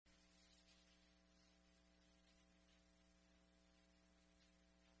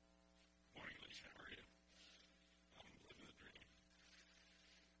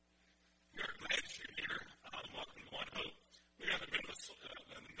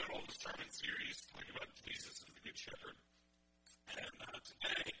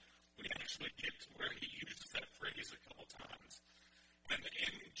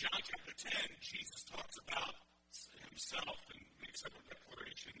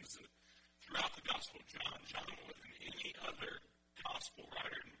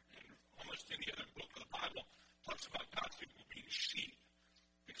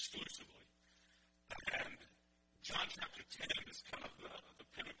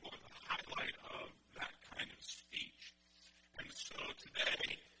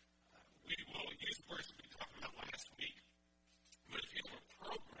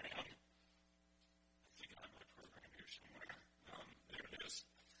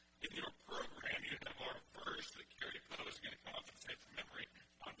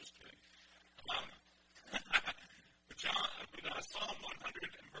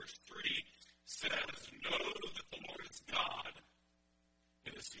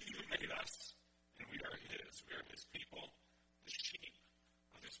his people, the sheep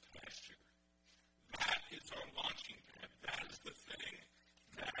of his pasture. That is our launching pad. That is the thing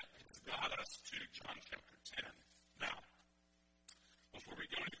that has got us to John chapter 10. Now, before we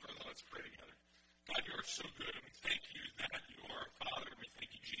go any further, let's pray together. God, you are so good, and we thank you that you are our Father, and we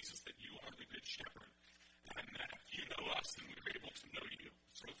thank you, Jesus, that you are the Good Shepherd, and that you know us, and we're able to know you.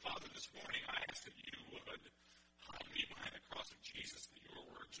 So, Father, this morning I ask that you would hide me behind the cross of Jesus, that your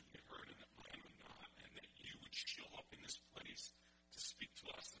words would be heard and that mine would not, and that you would show up in this place to speak to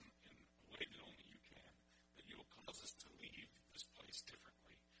us in a way that only you can, that you will cause us to leave this place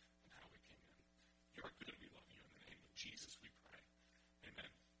differently than how we came in. You are good. We love you. In the name of Jesus, we pray.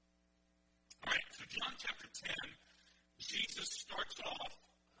 Amen. All right, so John chapter 10, Jesus starts off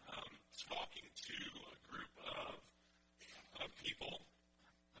talking to a group of people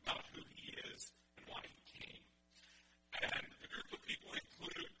about who he is and why he came. And the group of people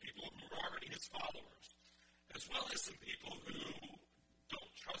include people who are already his followers, as well as some people who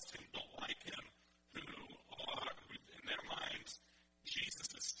don't trust him, don't like him, who in their minds, Jesus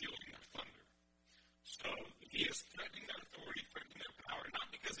is stealing their thunder. So he is threatening their authority, threatening their power, not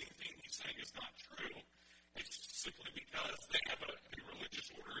because anything he's saying is not true. It's simply because they have a religious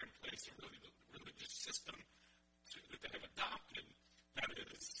order in place, a religious system that they have adopted that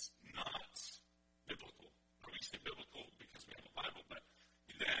is not biblical. We say biblical because we have a Bible, but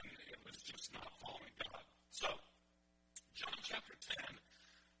then it was just not following God. So, John chapter 10,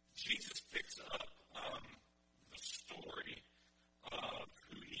 Jesus picks up the story of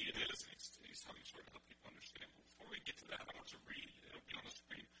who he is, and he's telling sort of help people understand. But before we get to that, I want to read, it'll be on the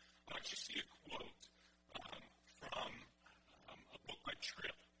screen, I want you to see a quote from a book by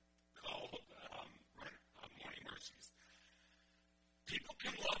Tripp called Morning Mercies. People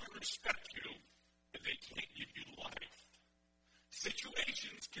can love and respect you, but they can't give you life.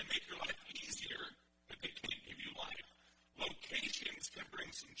 Situations can make your life easier, but they can't give you life. Locations can bring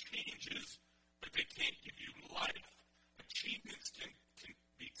some changes, but they can't give you life. Achievements can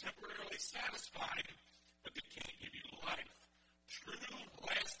be temporarily satisfying, but they can't give you life. True,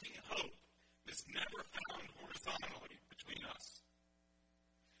 lasting hope is never found horizontally between us.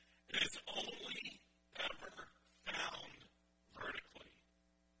 It is only ever found vertically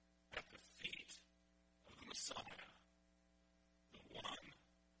at the feet of the Messiah, the one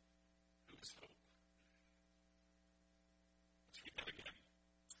who is hope. Let's read that again.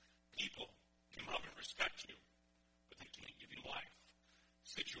 People can love and respect you, but they can't give you life.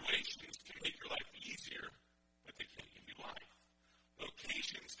 Situations can make your life easier, but they can't give you life.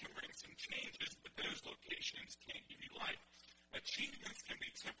 Locations can bring some changes, but those locations can't give you life. Achievements can be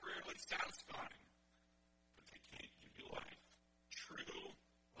temporarily satisfying, but they can't give you life. True,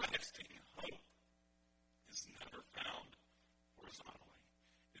 lasting hope is never found horizontally.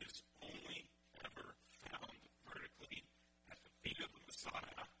 It is only ever found vertically at the feet of the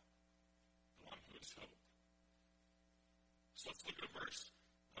Messiah, the one who is hope. So let's look at a verse,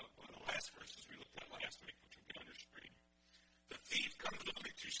 one of the last verses we looked at last week, which will be on your screen. The thief comes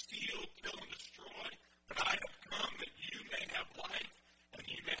only to steal, kill, and destroy, but I have come that you may have life, and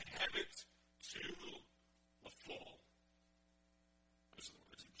you may have it to the full. Those are the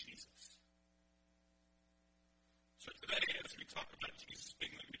words of Jesus. So today, as we talk about Jesus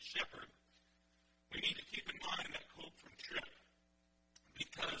being the Good Shepherd, we need to keep in mind that quote from Tripp,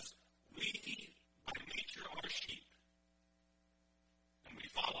 because we, by nature, are sheep, and we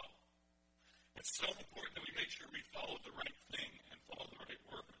follow. It's so important that we make sure we follow the right thing and follow the right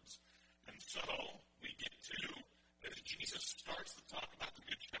words. And so we get to, as Jesus starts to talk about the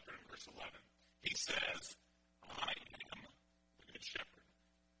Good Shepherd in verse 11, he says, I am the Good Shepherd.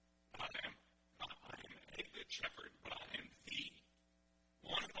 I am a Good Shepherd, but I am the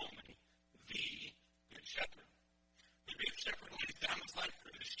one and only, the Good Shepherd. The Good Shepherd lays down his life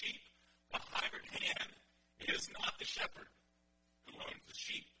for the sheep. The hired hand is not the shepherd who owns the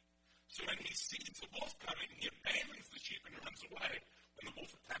sheep. So when he sees the wolf coming, he abandons the sheep and runs away. When the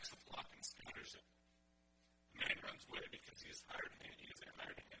wolf attacks the flock and scatters it, the man runs away because he is hired hand. He is a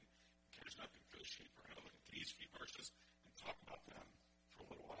hired hand. He cares nothing for the sheep. We're going to look at these few verses and talk about them for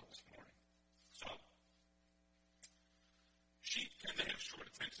a little while this morning. So, sheep tend to have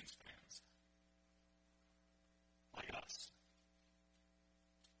short attention spans, like us.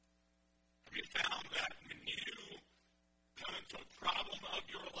 Have you found that when you come into a problem of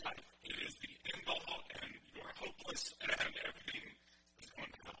your life, it is the end all and you're hopeless and everything is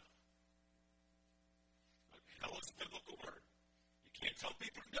going to hell? But hell is a biblical word. You can't tell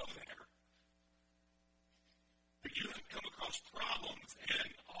people to go there. But you have come across problems, and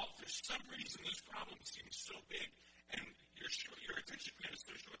for some reason those problems seem so big, and your attention span is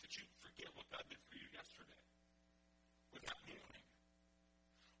so short that you forget what God did for you yesterday. that morning,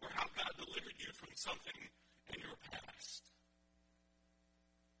 or how God delivered you from something in your past.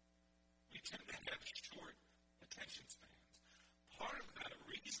 We tend to have short attention spans. Part of that, a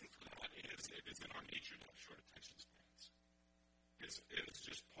reason for that is it is in our nature to have short attention spans. It is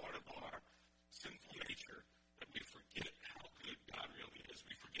just part of our sinful nature that we forget how good God really is.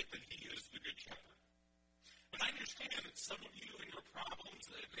 We forget that He is the Good Shepherd. And I understand that some of you and your problems,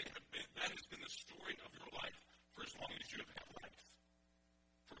 that has been the story of your life for as long as you have had life.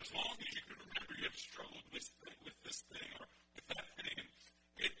 For as long as you can remember, you have struggled with this thing or with that thing, and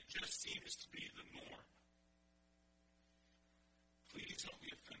it just seems to be the norm. Please don't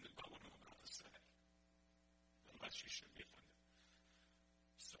be offended by what I'm about to say, unless you should be offended.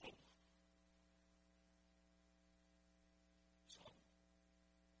 So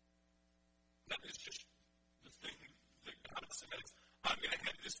that is just the thing that God says, I'm going to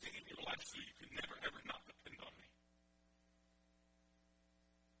have this thing in your life so you can never, ever not depend on me.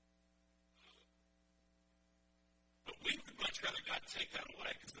 But we would much rather God take that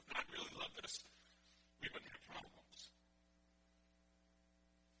away, because if God really loved us, we wouldn't have problems.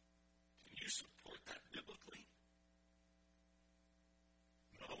 Can you support that biblically?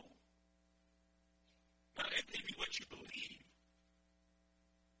 No. Now, it may be what you believe,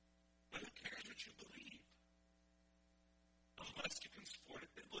 but who cares what you believe? Unless you can support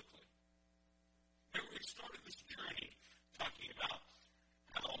it biblically. Remember, we started this journey talking about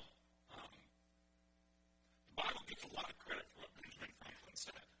how the Bible gets a lot of credit for what Benjamin Franklin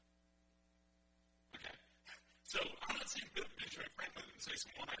said. Okay? So, I'm not saying Benjamin Franklin didn't say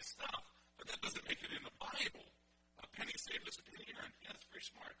some wise stuff, but that doesn't make it in the Bible. A penny saved us a penny earned. Yeah, that's very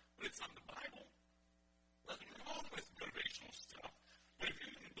smart. But it's not the Bible. Nothing wrong with motivational stuff. But if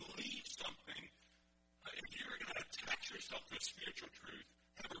you're going to believe something, if you're going to attach yourself to a spiritual truth,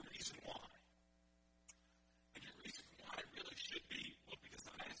 have a reason why. And your reason why really should be, well, because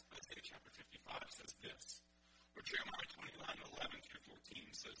Isaiah chapter 55 says this, or Jeremiah 29:11 through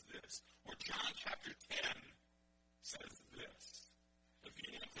 14 says this, or John chapter 10 says this. If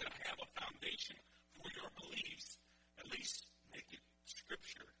you want to have a foundation for your beliefs, at least make it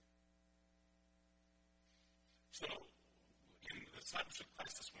Scripture. So, in the discipleship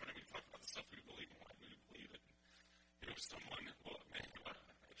class this morning, we talked about the stuff we believe and why we believe it. There was someone,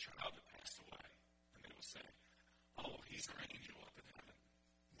 a child that passed away, and they will say, oh, he's our angel up in heaven.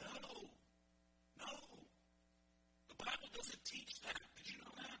 No. The Bible doesn't teach that. Did you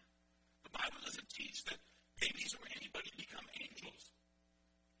know that? The Bible doesn't teach that babies or anybody become angels.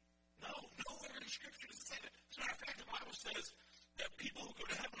 No, nowhere in Scripture does it say that. As a matter of fact, the Bible says that people who go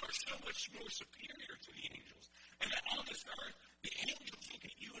to heaven are so much more superior to the angels. And that on this earth, the angels look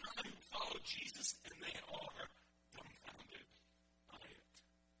at you and I who follow Jesus, and they are dumbfounded by it.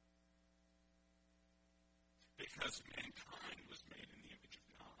 Because mankind was made in the image of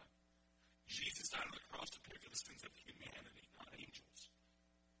God. Jesus died on the cross to pay for the sins of humanity, not angels.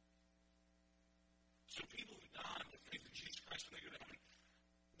 So people who die with faith in Jesus Christ when they go to heaven,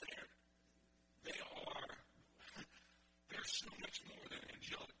 they're so much more than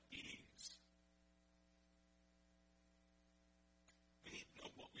angelic beings. We need to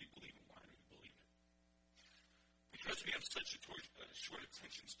know what we believe and why we believe it. Because we have such a short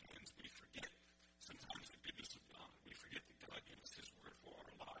attention spans, we forget sometimes the goodness of God. We forget that God gave us His word for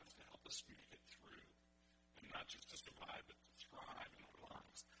our lives to help us make it through. And not just to survive, but to thrive in our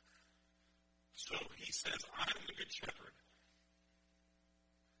lives. So He says, I am the Good Shepherd.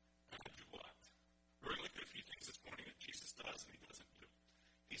 And I do what? We're going to look at a few things this morning that Jesus does and He doesn't do.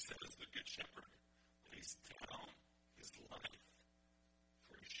 He says the Good Shepherd lays down His life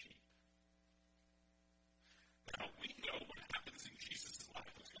for His sheep. Now, we know what happens in Jesus'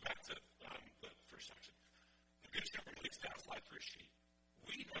 life. Let's go back to the first section. The Good Shepherd lays down His life for His sheep.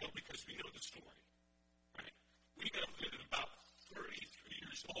 We know because we know the story, right? We know that at about 33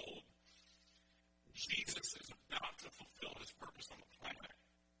 years old, Jesus is about to fulfill His purpose on the planet.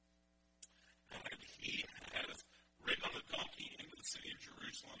 And He has ridden on a donkey into the city of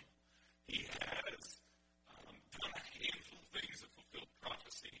Jerusalem. He has done a handful of things that fulfilled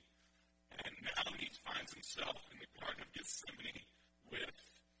prophecy. And now He finds Himself in the Garden of Gethsemane with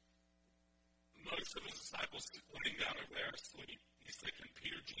most of His disciples laying down over there asleep. He's taken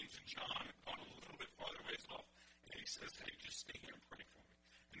Peter, James, and John and gone a little bit farther ways off. And He says, hey, just stay here and pray for me.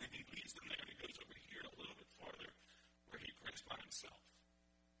 And then He leaves them there and He goes over here a little bit farther where He prays by Himself.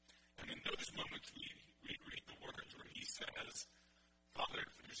 And in those moments, we read the words where He says, Father,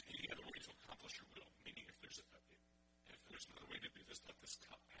 if there's any other way to accomplish your will, meaning if there's another way to do this, let this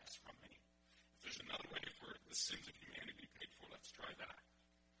cup pass from me. If there's another way for the sins of humanity to be paid for, let's try that.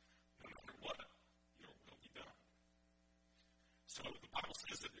 No matter what, your will be done.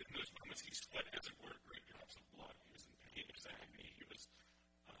 those moments, he sweat, as it were, great drops of blood. He was in pain, he was in agony, he was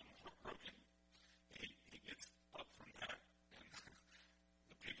heartbroken. He gets up from that, and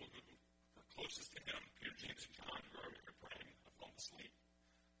the people who were closest to him, Peter, James, and John, who are over here praying, have fallen asleep.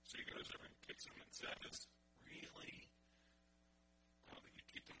 So he goes over and kicks him and says, really? I don't think he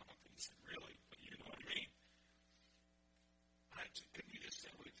kicked him, I don't think he said, really, but you know what I mean. Couldn't you just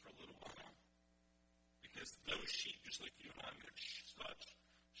stay awake for a little while? Because those sheep, just like you and I, have such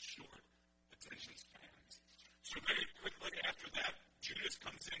short attention spans. So very quickly after that, Judas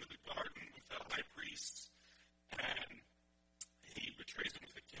comes into the garden with the high priests, and he betrays him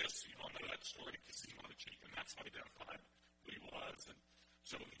with a kiss. You all know that story, kissing him on the cheek, and that's how he identified who he was. And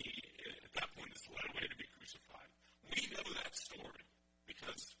so he, at that point, is led away to be crucified. We know that story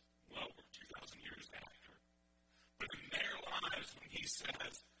because, well, we're 2,000 years after. But in their lives, when he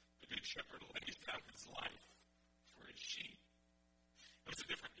says, the good shepherd lays down his life for his sheep, it was a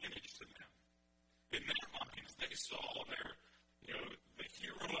different image to them. In their minds, they saw the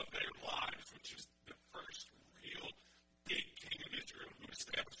hero of their lives, which is the first real big king of Israel who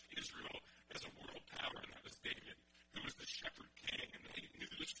established Israel as a world power, and that was David, who was the shepherd king. And they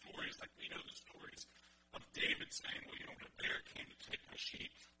knew the stories, like we know the stories of David saying, well, when a bear came to take my sheep,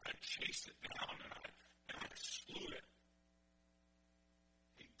 I chased it down and I slew it.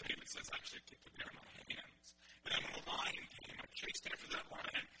 David says, I actually kicked the bear in my hands. And then when a lion came, I chased after that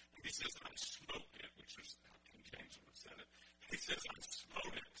lion, and he says, I smote it, which is how King James would have said it. He says, I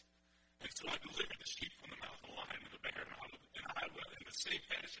smote it. And so I delivered the sheep from the mouth of the lion and the bear, and I will, in the same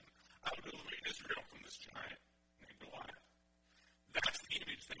fashion, I will deliver Israel from this giant named Goliath. That's the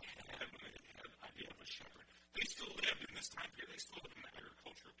image they had when they had the idea of a shepherd. They still lived in this time period. They still lived in the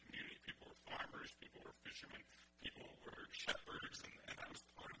agricultural community. People were farmers, people were fishermen, people were shepherds, and that was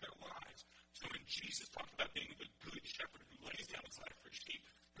part of their lives. So when Jesus talked about being the good shepherd who lays down his life for his sheep,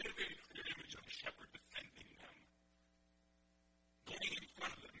 they had a very clear image of a shepherd defending them, going in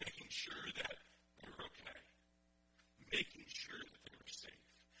front of them, making sure that they were okay, making sure that they were safe.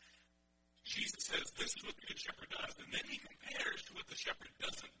 Jesus says this is what the good shepherd does, and then he compares to what the shepherd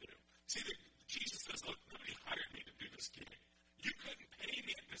doesn't do. See, Jesus says, look, nobody hired me to do this gig. You couldn't pay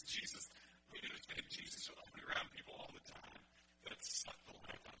me at this. Jesus walking around people all the time that sucked the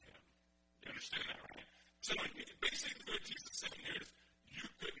life out of him. You understand that, right? So basically what Jesus is saying here is, you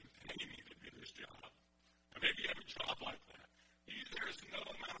couldn't pay me to do this job. Or maybe you have a job like that. There is no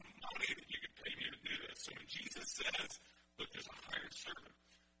amount of money that you could pay me to do this. So when Jesus says, look, there's a hired servant,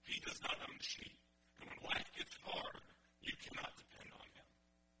 he does not own the sheep. And when life gets hard, you cannot depend on him.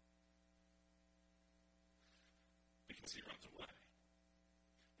 Because he runs away.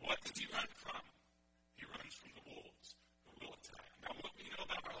 What does he run from? He runs from the wolves who will attack. Now, what we know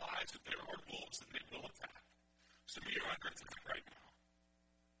about our lives is that there are wolves and they will attack. Some of you are under attack right now.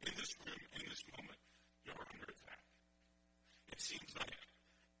 In this room, in this moment, you're under attack. It seems like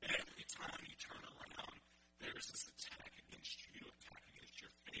every time you turn around, there's this attack against you, attack against your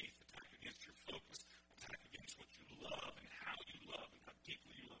faith, attack against your focus, attack against what you love and how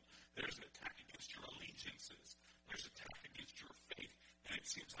deeply you love. There's an attack against your allegiances. There's an attack against your faith. And it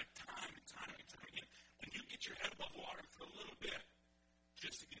seems like time and time and time again. And you get your head above water for a little bit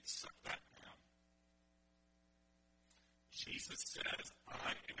just to get sucked back down. Jesus says,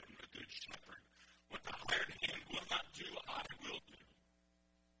 I am the good shepherd. What the hired hand will not do, I will do.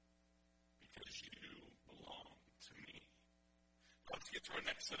 Because you belong to me. Let's get to our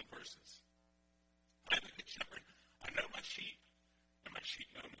next set of verses. I am the good shepherd. I know my sheep, and my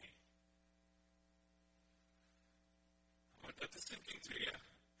sheep know me. I want that to sink into you,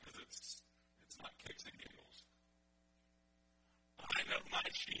 because it's not kicks and giggles. I know my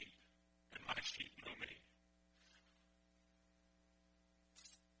sheep, and my sheep know me.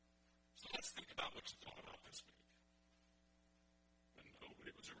 So let's think about what you thought about this week. When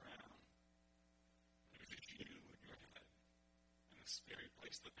nobody was around. It was just you in your head. In the scary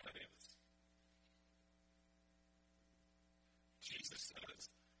place that is. Jesus says,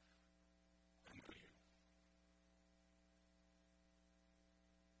 I know you.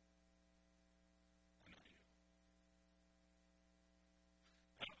 I know you.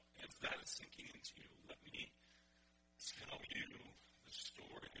 Now, as that is sinking into you, let me tell you the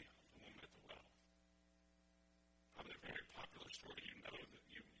story of the woman at the well. Probably a very popular story.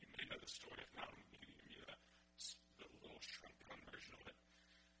 You may know the story. If not, I'm going to give you the little shrunk down version of it.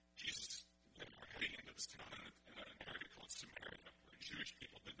 Jesus, they were heading into this town in an area called Samaria, where Jewish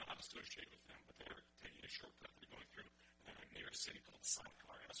people did not associate with them, but they were taking a shortcut. They're going through near a city called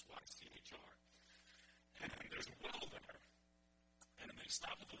Sychar, S-Y-C-H-R. And there's a well there. And they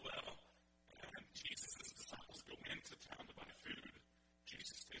stop at the well, and Jesus' disciples go into town to buy food.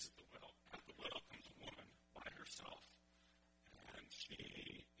 Jesus stays at the well. At the well comes a woman by herself, and she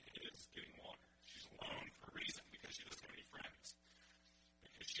is getting water. She's alone for a reason, because she doesn't have any friends.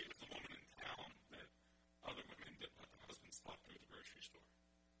 Because she was the woman in town that other women didn't let the husbands stop to at the grocery store.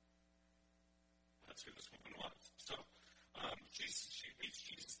 That's who this woman was. So she meets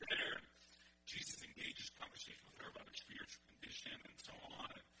Jesus there, and Jesus engages conversation with her about her spiritual condition and so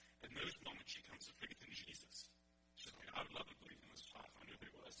on. And in those moments, she comes to faith in Jesus. She's like, I would love to believe in this life. I knew who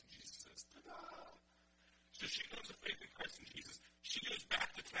he was. And Jesus says, ta-da! So she comes to faith in Christ and Jesus. She goes back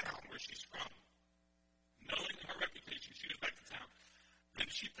to town where she's from. Knowing her reputation, she goes back to town. Then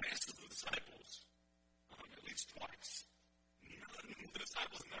she passes the disciples at least twice. None of the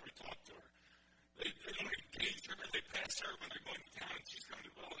disciples never talk to her. They don't engage her. They pass her when they're going to town and she's coming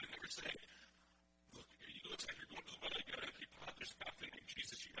to the well. They never say, look, it looks like you're going to the well. You got to keep out. There's a guy named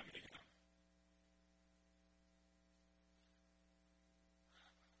Jesus. You got to meet him.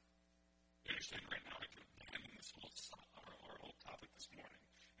 You understand right now I can abandon this our whole topic this morning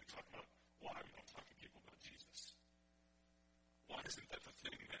and talk about why we don't talk to people about Jesus. Why isn't that the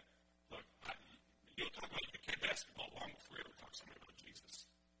thing that, look, you'll talk about UK basketball long before you ever talk to somebody about Jesus.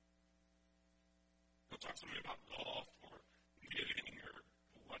 You'll talk to somebody about golf or knitting or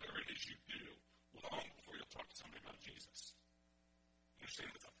whatever it is you do long before you'll talk to somebody about Jesus. You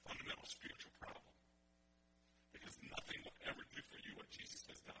understand it's a fundamental spiritual problem. Because nothing will ever do for you what Jesus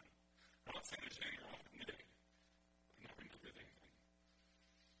has done. I'm not saying there's anything wrong with knitting. I've never knit anything.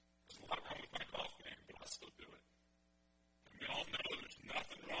 There's a lot wrong with my golf game, but I still do it. And we all know there's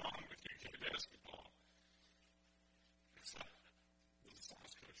nothing wrong with UK basketball. It's like the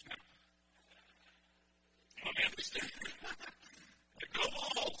science coach now. I understand. Go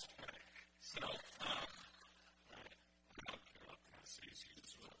Vols! So, I don't care about that. See, she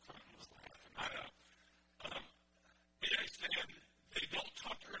just was up front and was laughing. I know. But you understand, they don't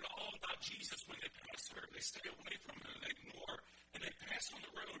talk to her at all about Jesus when they pass her. They stay away from her, they ignore, and they pass on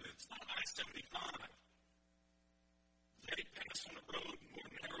the road. It's not I-75. They pass on a road more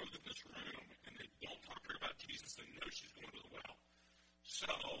narrow than this room, and they don't talk to her about Jesus. They know she's going to the well.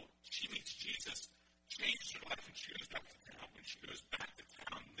 So, she meets Jesus, changes her life, and she goes back to town. When she goes back to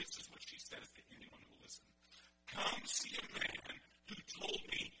town, this is what she says to anyone who will listen. Come see a man who told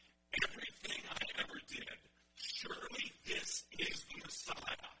me everything I ever did. Surely this is the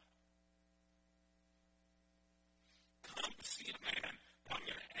Messiah. Come see a man. I'm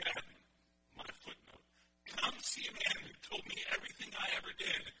going to add my footnote. Come see a man who told me everything I ever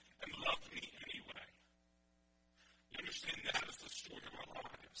did and loved me anyway. You understand that is the story of our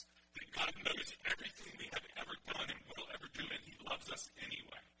lives. That God knows everything we have ever done and will ever do, and he loves us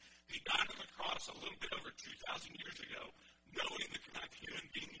anyway. He died on the cross a little bit over 2,000 years ago, knowing the kind of human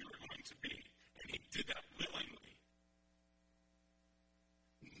being you were going to be. And he did that willingly.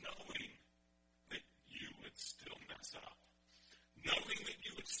 Knowing that you would still mess up. Knowing that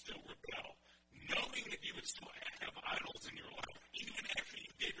you would still rebel. Knowing that you would still have idols in your life. Even after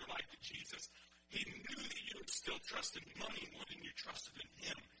you gave your life to Jesus. He knew that you would still trust in money more than you trusted in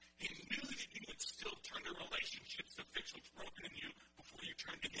him. He knew that you would still turn to relationships to fix what's broken in you before you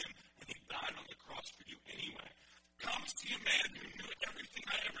turn to him. And he died on the cross for you anyway. Come see a man who knew everything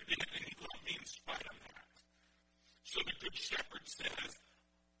I ever did, and he loved me in spite of that. So the good shepherd says,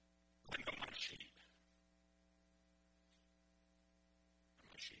 I know my sheep.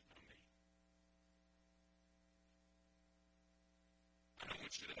 And my sheep know me. I don't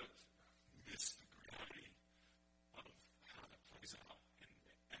want you to miss the gravity of how that plays out in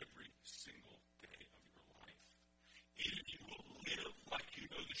every single day of your life. Either you will live like you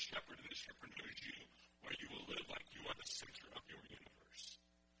know the shepherd and the shepherd knows you, or you will live like you are the center of your universe.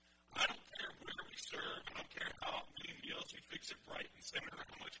 I don't care where we serve. I don't care how many meals we fix it right and center,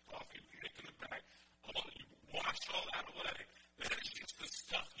 how much coffee we make in the back. You wash all that away. That is just the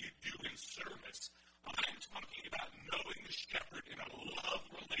stuff you do in service. I'm talking about knowing the shepherd in a love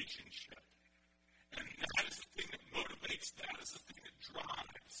relationship. And that is the thing that motivates, that is the thing that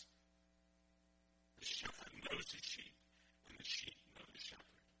drives. The shepherd knows his sheep, and the sheep know the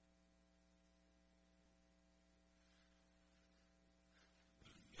shepherd.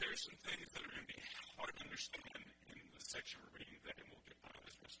 There are some things that are going to be hard to understand in the section we're reading today, and we'll get by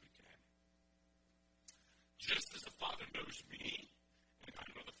as best we can. Just as the Father knows me, and I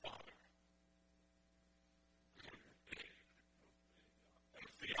know the Father. In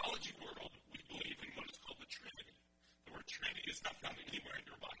the theology world, we believe in what is called the Trinity. The word Trinity is not found anywhere in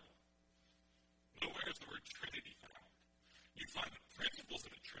your Bible. Nowhere is the word Trinity found. You find the principles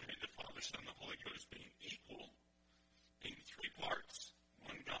of the Trinity, the Father, Son, and the Holy Ghost being equal, being three parts,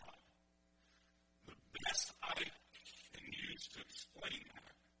 one God. The best I can use to explain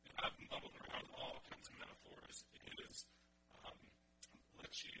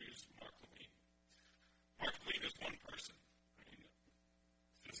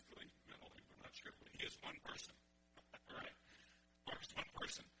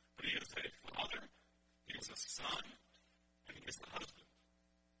son, and he is the husband.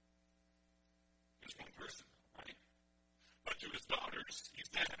 He's one person, right? But to his daughters, he's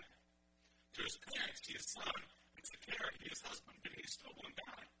dad. To his parents, he is son. And to Kara, he is husband, but he's still one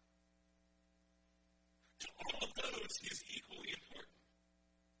guy. To all of those, he is equally important,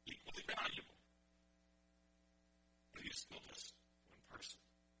 equally valuable. But he's still just one person.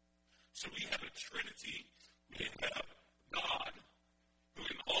 So we have a Trinity. We have God, who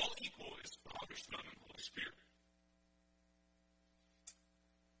in all equal is Father, Son, and Holy Spirit.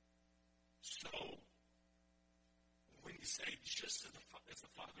 So, when you say, just as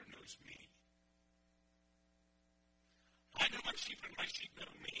the Father knows me, I know my sheep and my sheep know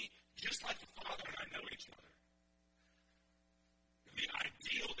me, just like the Father and I know each other. The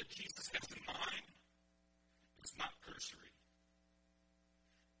ideal that Jesus has in mind is not cursory.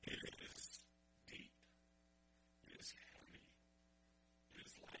 It is deep. It is heavy. It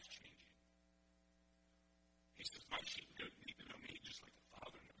is life-changing. He says, my sheep need to know me just like the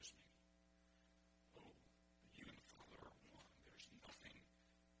Father knows me. Oh, you and the Father are one. There's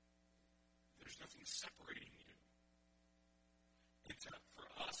nothing separating you. It's for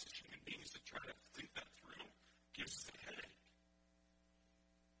us as human beings to try to think that through gives us a headache.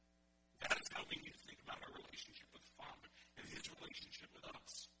 That is how we need to think about our relationship with the Father and his relationship with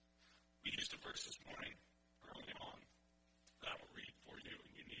us. We used a verse this morning early on that I will read for you.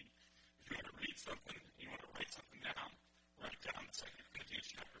 And you need, if you want to read something, you want to write something down, write down 2 Corinthians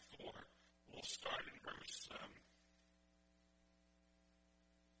chapter 4. We'll start in verse 5.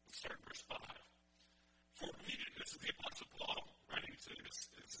 For reading, this is the Apostle Paul writing to this.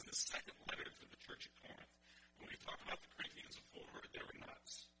 This is the second letter to the church at Corinth. When we talk about the Corinthians before, they were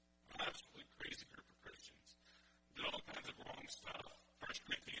nuts. An absolutely crazy group of Christians. Did all kinds of wrong stuff. 1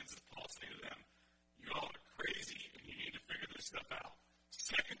 Corinthians is Paul saying to them, you all are crazy and you need to figure this stuff out.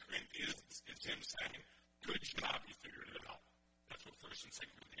 2 Corinthians is him saying, good job, you figured it out. That's what 1 and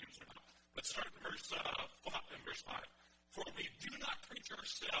 2 Corinthians are about. Let's start in verse 5. For we do not preach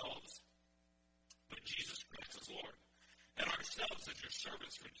ourselves, but Jesus Christ is Lord, and ourselves as your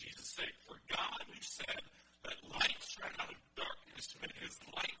servants for Jesus' sake. For God, who said, let light shine out of darkness, made his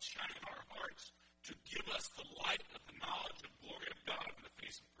light shine in our hearts to give us the light of the knowledge of glory of God in the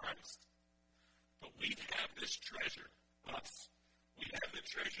face of Christ. But we have this treasure, us. We have the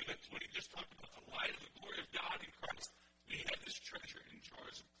treasure that's what he just talked about, the light of the glory of God in Christ. We have this treasure in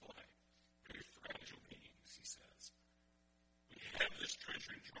jars of clay, very fragile beings, he says. We have this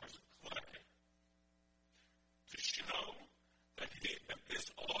treasure in jars of clay to show that this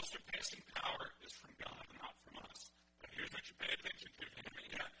all-surpassing power is from God and not from us. But here's what you pay attention to.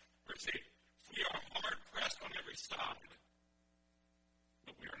 Verse 8. We are hard-pressed on every side,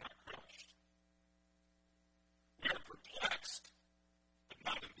 but we are not crushed. We are perplexed, but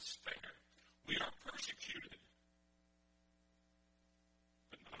not in despair. We are persecuted,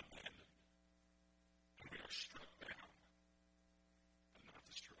 but not abandoned. And we are struck down, but not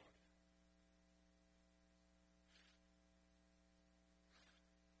destroyed.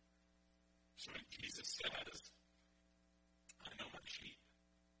 So when Jesus says, I know my sheep,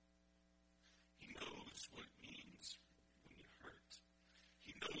 he knows what it means when you hurt.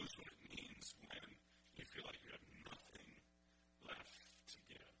 He knows what it means when you feel like you have nothing left to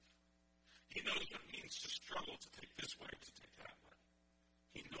give. He knows what it means to struggle to take this way, to take that way.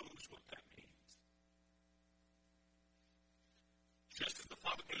 He knows what that means. Just as the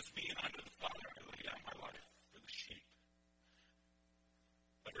Father knows me and I know the Father, I lay down my life for the sheep.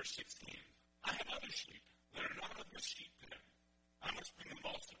 Verse 16. I have other sheep that are not of this sheep pen. I must bring them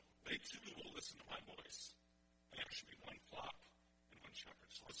also. They too will listen to my voice. And there should be one flock and one shepherd.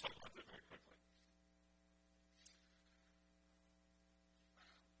 So let's talk about that very quickly.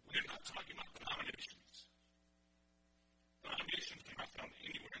 We're not talking about denominations. Denominations are not found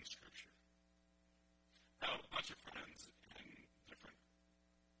anywhere in Scripture. I have a bunch of friends in different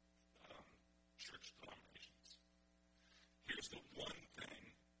church denominations. Here's the one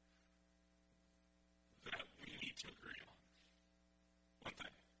thing that we need to agree on. One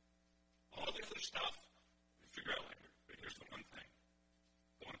thing. All the other stuff, we figure out later. But here's the one thing.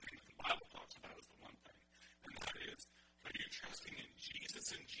 The one thing that the Bible talks about is the one thing. And that is, are you trusting in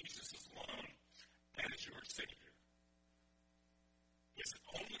Jesus and Jesus alone as your Savior? Is it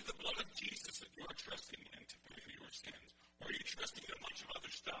only the blood of Jesus that you are trusting in to pay for your sins? Or are you trusting in a bunch of other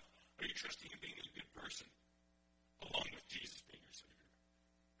stuff? Are you trusting in being a good person along with Jesus being your Savior?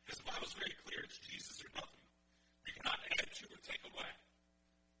 Because the Bible is very clear, it's Jesus or nothing. You cannot add to or take away.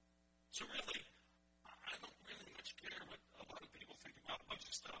 So really, I don't really much care what a lot of people think about a bunch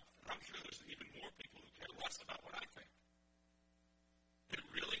of stuff. And I'm sure there's even more people who care less about what I think. It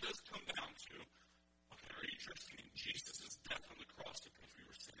really does come down to, okay, are you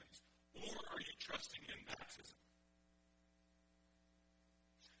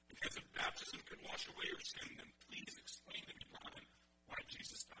wash away your sin, then please explain to me, Ryan, why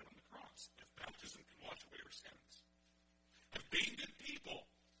Jesus died on the cross. If baptism can wash away your sins. If being good people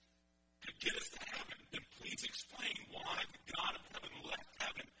could get us to heaven, then please explain why the God of heaven left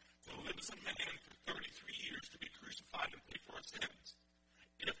heaven to live as a man for 33 years to be crucified and pay for our sins.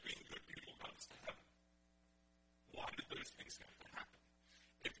 If being good people got us to heaven, why did those things have to happen?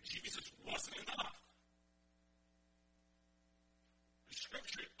 If Jesus wasn't enough, the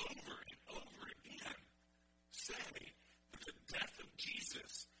Scripture over and over again say that the death of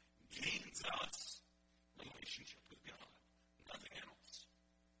Jesus gains us relationship with God, nothing else.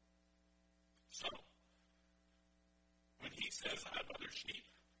 So, when he says, I have other sheep,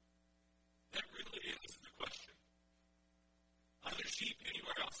 that really is the question. Other sheep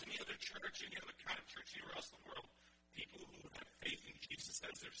anywhere else, any other church, any other kind of church anywhere else in the world, people who have faith in Jesus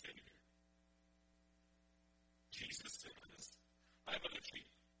as their Savior. Jesus says, I have other sheep.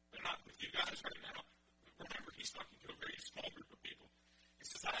 They're not with you guys right now. Remember, he's talking to a very small group of people. He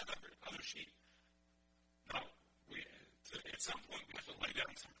says, I have other sheep. Now, at some point, we have to lay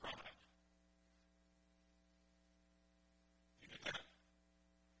down some pride. You get that?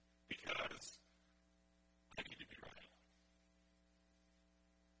 Because I need to be right.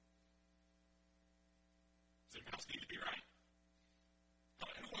 Does everyone else need to be right?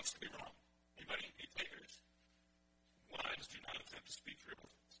 Who wants to be wrong? Anybody? Any takers? Wives do not attempt to speak for your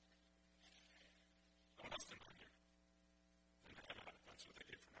husbands. No one else did not here. And that's what they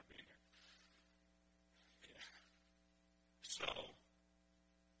did for not being here. Yeah. So,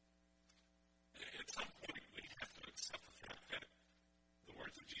 at some point, we have to accept the fact that the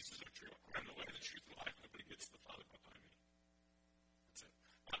words of Jesus are true. I am the way, the truth, and life. Nobody gets to the Father but by me. That's it.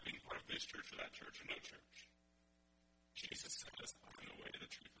 Not being part of this church or that church or no church. Jesus says, I am the way, the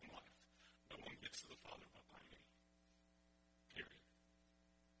truth, and life. No one gets to the Father but by me. Period.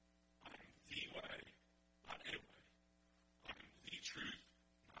 I am the way, not a way. I am the truth,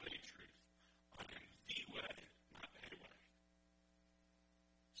 not a truth. I am the way, not a way.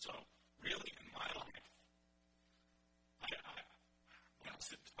 So, really, in my life, when I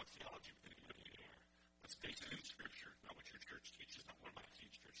sit and talk theology with anybody anywhere, let's base it in Scripture, not what your church teaches, not what my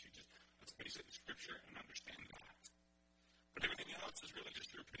church teaches. Let's base it in Scripture and understand that. But everything else is really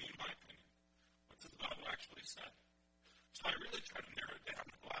just your opinion, my opinion. What does the Bible actually say? So I really try to narrow it down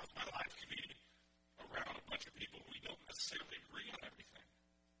and allow my life to be around a bunch of people we don't necessarily agree on everything.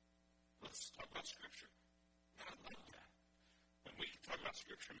 Let's talk about Scripture. And I love that. When we can talk about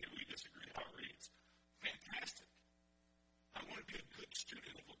Scripture, maybe we disagree how it reads. Fantastic. I want to be a good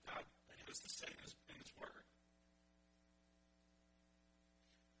student of what God has to say in His Word.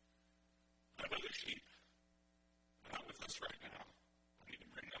 I have other sheep. They're not with us right now. I need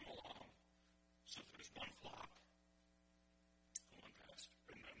to bring them along. So there's one flock, and one pastor,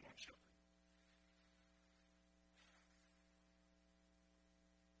 and then one shepherd.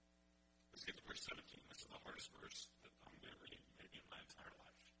 Let's get to verse 17. This is the hardest verse that I'm going to read maybe in my entire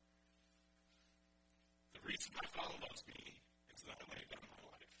life. The reason my Father loves me is that I lay down my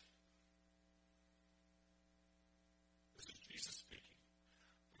life. This is Jesus speaking.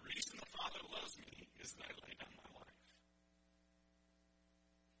 The reason the Father loves me is that I lay down my life.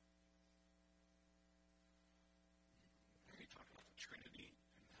 When we talk about the Trinity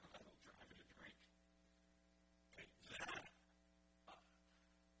and how that'll drive you to drink, okay,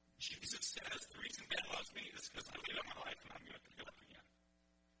 Jesus says the reason God loves me is because I laid down my life and I'm going to pick it up again.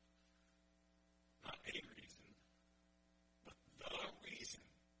 Not a reason,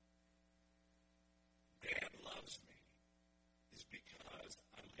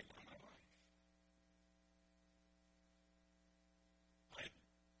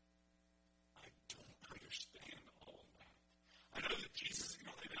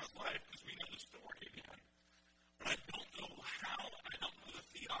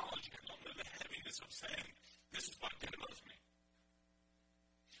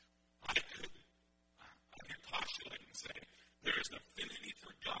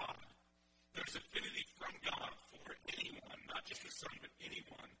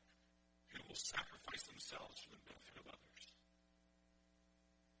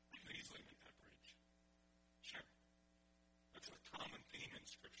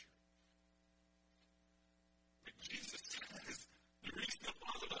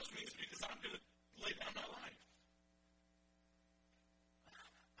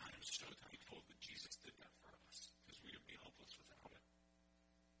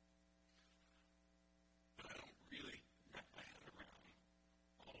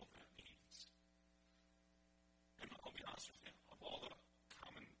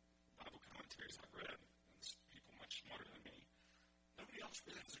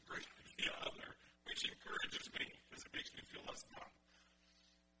 really has a great idea out there, which encourages me because it makes me feel less dumb.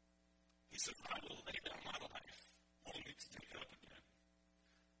 He said, I will lay down my life only to take it up again.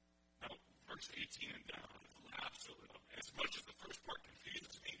 Now, verse 18 and down is absolutely, as much as the first part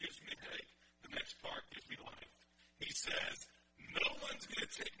confuses me, gives me a headache, the next part gives me life. He says, no one's going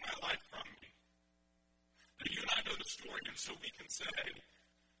to take my life from me. Now, you and I know the story, and so we can say,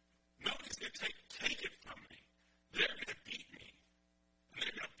 nobody's going to take it from me. They're going to beat me, and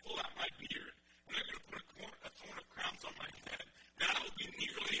they're going to pull out my beard, and they're going to put a thorn of crowns on my head. That will be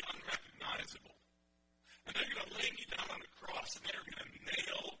nearly unrecognizable. And they're going to lay me down on the cross, and they're going to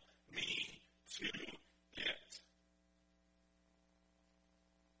nail me to it.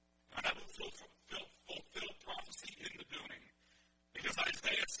 And I will fulfill prophecy in the doing, because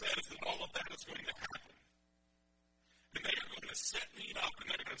Isaiah says that all of that is going to happen. And they are going to set me up, and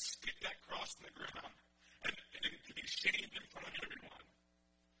they're going to stick that cross in the ground, and to be shamed in front of everyone.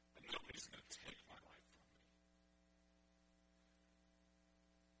 But nobody's going to take my life from me.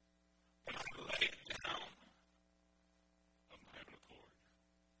 But I lay it down of my own accord,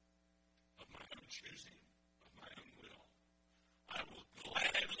 of my own choosing, of my own will. I will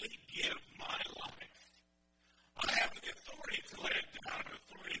gladly give my life. I have the authority to lay it down and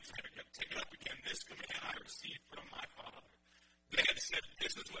authority to take it up again. This command I received from my Father. Dad said,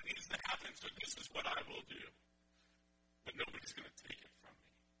 this is what needs to happen, so this is what I will do. But nobody's going to take it from me.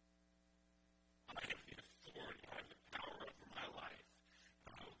 I have the authority, I have the power over my life,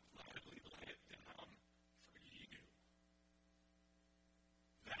 and I will gladly lay it down for you.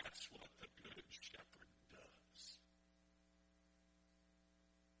 That's what the Good Shepherd does.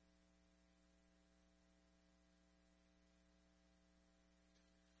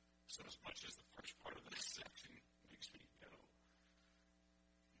 So as much as the first part of this section makes me go,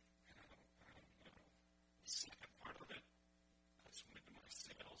 I don't know. The second part of it cuts me to my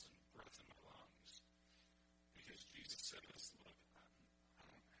sails and breath in my lungs. Because Jesus says, look,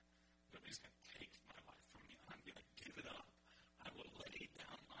 nobody's going to take my life from me. I'm going to give it up. I will lay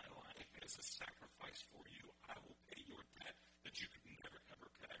down my life as a sacrifice for you. I will pay your debt that you could never,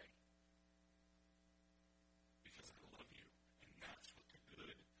 ever pay. Because I love you. And that's what the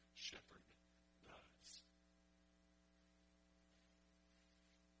Good Shepherd does.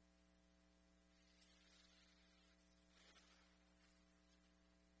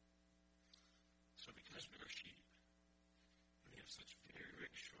 So because we are sheep, we have such very, very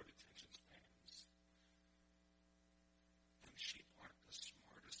short attention spans. And sheep aren't the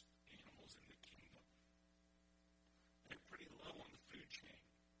smartest animals in the kingdom. They're pretty low on the food chain.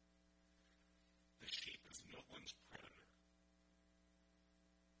 The sheep is no one's predator.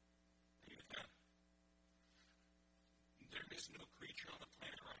 There is no creature on the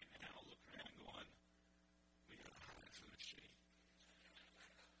planet right now looking around going, we got to hide from the sheep.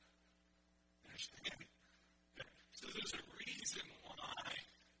 Understand? So there's a reason why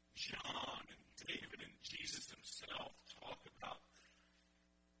John and David and Jesus himself talk about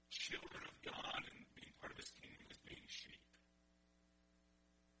children of God and being part of his kingdom as being sheep.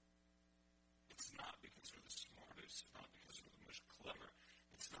 It's not because we're the smartest. It's not because we're the most clever.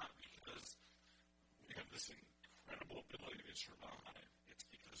 It's not because we have this incredible ability to survive. It's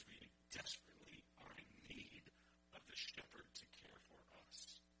because we desperately are in need of the shepherd to care for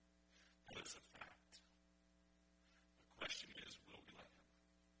us. That is a fact. The question is, will we let him?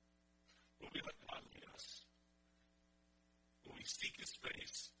 Will we let God lead us? Will we seek his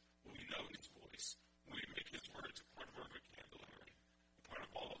face? Will we know his voice? Will we make his words a part of our vocabulary, a part of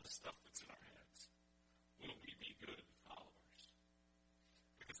all of the stuff that's in our heads? Will we be good followers?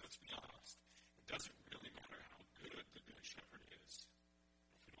 Because let's be honest, it doesn't really matter how good the Good Shepherd is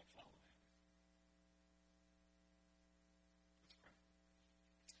if we don't follow him. Let's pray.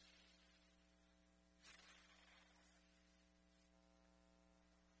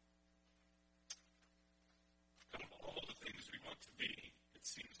 Out of all the things we want to be, it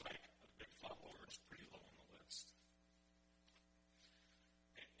seems like a good follower is pretty low on the list.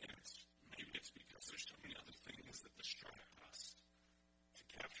 And maybe it's because there's so many other things that distract us, to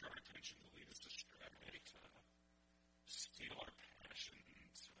capture our attention, to lead us astray, to steal our passion,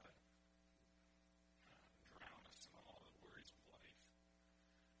 to drown us in all the worries of life.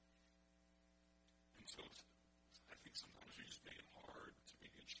 And so I think sometimes we just make it hard to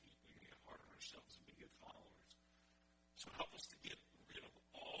be good sheep. We make it hard on ourselves to be good followers. So help us to get rid of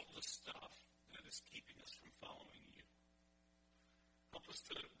all the stuff that is keeping us from following you. Help us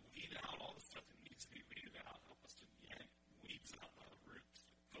to weed out all the stuff that needs to be weeded out. Help us to yank weeds out by the roots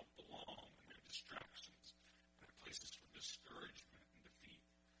that don't belong, and they're distractions, and they're places for discouragement and defeat.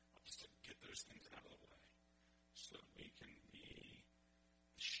 Help us to get those things out of the way so that we can